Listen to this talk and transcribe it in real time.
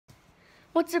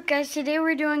What's up, guys? Today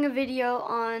we're doing a video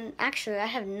on, actually I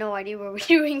have no idea what we're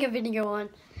doing a video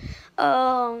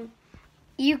on.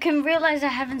 You can realize I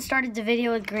haven't started the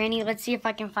video with Granny. Let's see if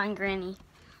I can find Granny.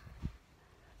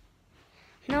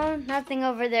 No, nothing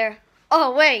over there.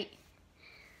 Oh, wait.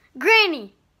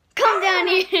 Granny, come down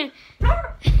here.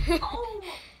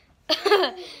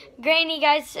 Granny,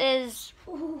 guys, is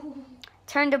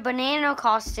turned a banana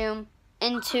costume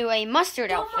into a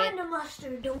mustard outfit. Don't mind the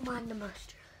mustard. Don't mind the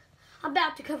mustard. I'm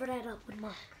about to cover that up with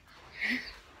mustard.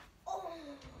 Oh.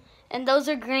 And those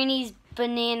are Granny's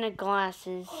banana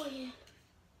glasses. Oh, yeah.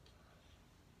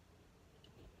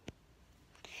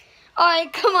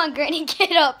 Alright, come on, Granny,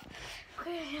 get up.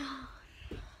 Okay.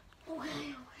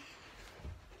 Okay.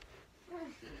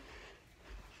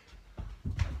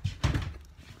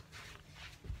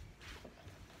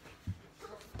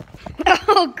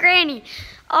 Oh, Granny.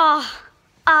 Oh,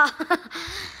 that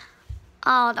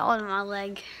was my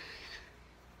leg.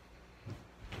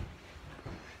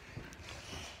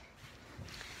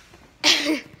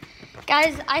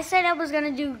 Guys, I said I was going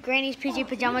to do Granny's PJ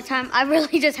Pajama time. I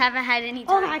really just haven't had any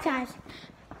time. All right, guys.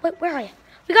 Wait, where are you?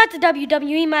 We got the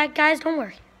WWE mic, guys. Don't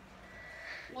worry.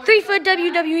 3-foot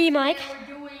WWE mic. We're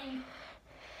doing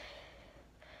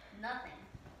nothing.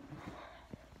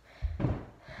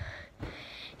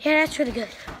 Yeah, that's really good.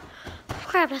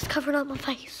 Crap, that's covering up my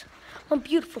face. My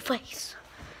beautiful face.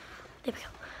 There we go.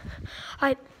 All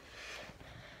right.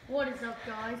 What is up,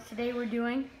 guys? Today we're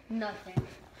doing nothing.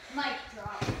 Mic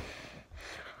drop.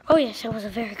 Oh, yes, that was a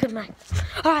very good mic.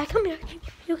 All right, come here.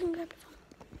 You can grab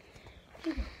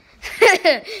your phone.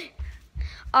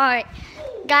 Alright,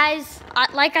 guys,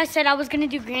 like I said, I was going to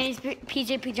do Granny's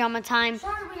PJ Pajama time.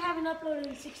 Sorry we haven't uploaded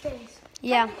in 6 days.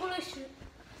 Yeah.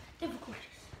 Difficulties.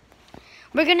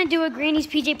 We're going to do a Granny's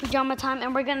PJ Pajama time,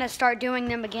 and we're going to start doing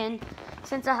them again,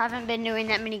 since I haven't been doing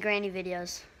that many Granny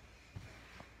videos.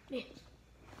 Yeah.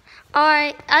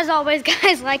 Alright, as always,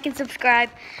 guys, like and subscribe,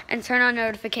 and turn on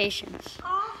notifications.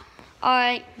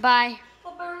 Alright, bye.